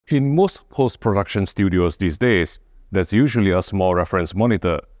In most post-production studios these days, there's usually a small reference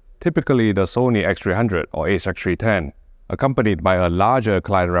monitor, typically the Sony X300 or HX310, accompanied by a larger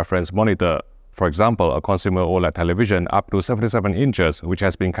client reference monitor, for example a consumer OLED television up to 77 inches which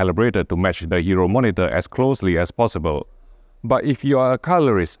has been calibrated to match the hero monitor as closely as possible. But if you are a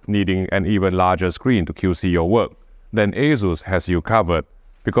colorist needing an even larger screen to QC your work, then Asus has you covered,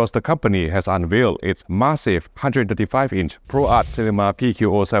 because the company has unveiled its massive 135-inch ProArt Cinema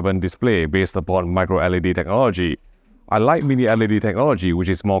PQ07 display based upon micro-LED technology. Unlike mini-LED technology, which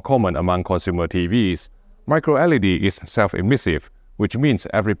is more common among consumer TVs, micro-LED is self-emissive, which means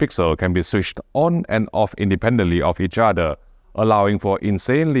every pixel can be switched on and off independently of each other, allowing for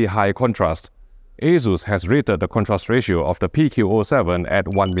insanely high contrast. Asus has rated the contrast ratio of the PQ07 at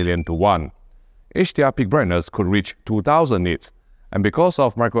 1 million to 1. HDR peak brightness could reach 2000 nits, and because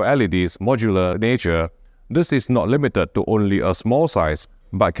of micro-LED's modular nature, this is not limited to only a small size,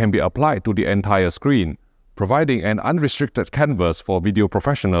 but can be applied to the entire screen, providing an unrestricted canvas for video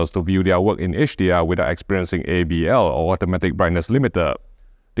professionals to view their work in HDR without experiencing ABL or automatic brightness limiter.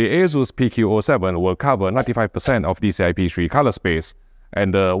 The Asus PQ07 will cover 95% of DCI-P3 color space,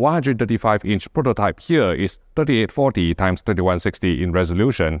 and the 135-inch prototype here is 3840x2160 in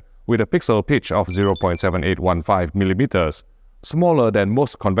resolution, with a pixel pitch of 0.7815mm, smaller than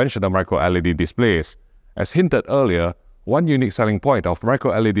most conventional micro-LED displays. As hinted earlier, one unique selling point of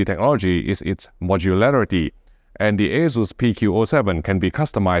micro-LED technology is its modularity, and the Asus PQ07 can be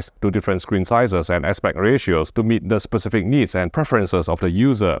customized to different screen sizes and aspect ratios to meet the specific needs and preferences of the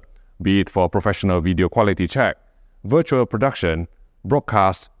user, be it for professional video quality check, virtual production,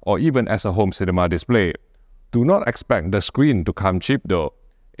 broadcast, or even as a home cinema display. Do not expect the screen to come cheap though.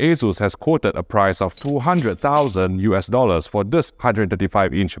 Asus has quoted a price of $200,000 for this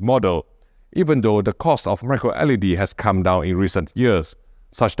 135-inch model, even though the cost of micro-LED has come down in recent years,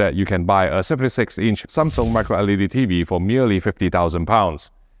 such that you can buy a 76-inch Samsung micro-LED TV for merely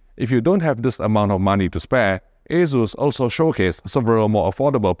 £50,000. If you don't have this amount of money to spare, Asus also showcased several more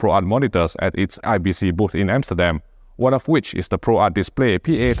affordable ProArt monitors at its IBC booth in Amsterdam, one of which is the ProArt Display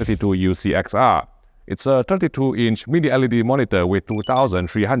PA32UCXR. It's a 32-inch mini-LED monitor with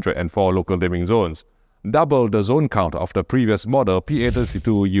 2,304 local dimming zones, double the zone count of the previous model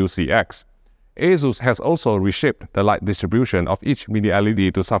PA32UCX. Asus has also reshaped the light distribution of each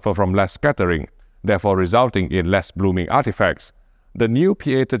mini-LED to suffer from less scattering, therefore resulting in less blooming artifacts. The new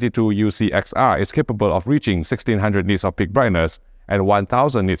PA32UCXR is capable of reaching 1600 nits of peak brightness and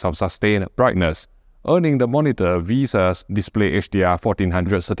 1000 nits of sustained brightness, earning the monitor Visa's Display HDR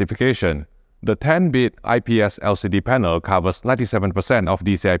 1400 certification. The 10-bit IPS LCD panel covers 97% of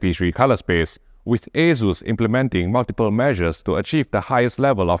DCI-P3 color space, with Asus implementing multiple measures to achieve the highest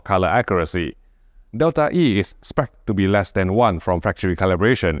level of color accuracy. Delta E is expected to be less than 1 from factory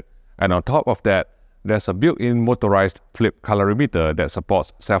calibration, and on top of that, there's a built-in motorized flip colorimeter that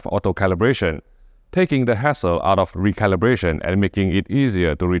supports self-auto calibration, taking the hassle out of recalibration and making it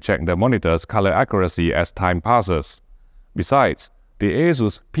easier to recheck the monitor's color accuracy as time passes. Besides, the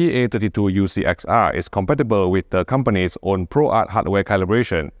Asus PA32UCXR is compatible with the company's own ProArt hardware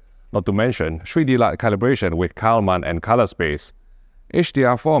calibration, not to mention 3D light calibration with Kalman and color space.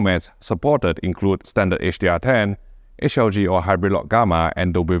 HDR formats supported include standard HDR10, HLG or hybrid lock gamma,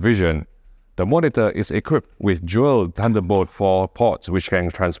 and Dolby Vision. The monitor is equipped with dual Thunderbolt 4 ports which can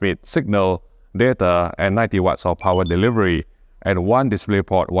transmit signal, data, and 90 watts of power delivery, and one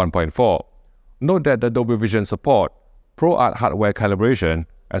DisplayPort 1.4. Note that the Dolby Vision support, ProArt hardware calibration,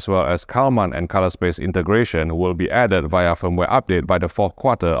 as well as Kalman and color space integration will be added via firmware update by the fourth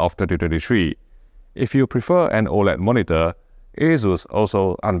quarter of 2023. If you prefer an OLED monitor, Asus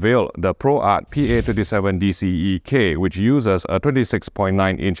also unveiled the ProArt PA27 DCE-K, which uses a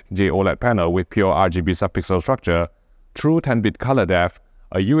 26.9-inch JOLED panel with pure RGB subpixel structure, true 10-bit color depth,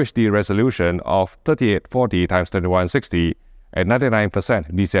 a UHD resolution of 3840x2160, and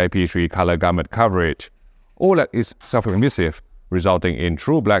 99% DCI-P3 color gamut coverage. OLED is self-emissive, resulting in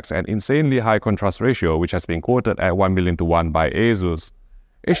true blacks and insanely high contrast ratio, which has been quoted at 1 million to 1 by Asus.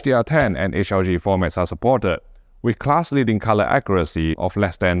 HDR10 and HLG formats are supported, with class-leading color accuracy of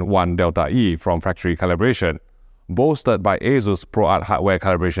less than 1 delta E from factory calibration, bolstered by Asus ProArt hardware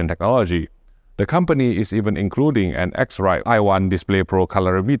calibration technology. The company is even including an X-Rite i1 Display Pro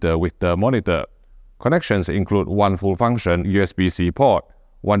colorimeter with the monitor. Connections include one full-function USB-C port,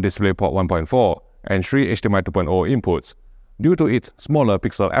 one DisplayPort 1.4, and 3 HDMI 2.0 inputs. Due to its smaller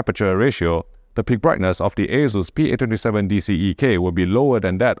pixel aperture ratio, the peak brightness of the Asus PA27 DCE-K will be lower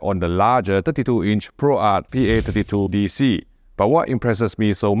than that on the larger 32-inch ProArt PA32DC. But what impresses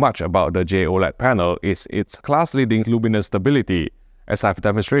me so much about the JOLED panel is its class-leading luminous stability, as I've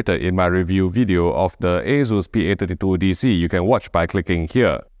demonstrated in my review video of the Asus PA32DC you can watch by clicking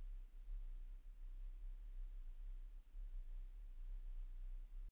here.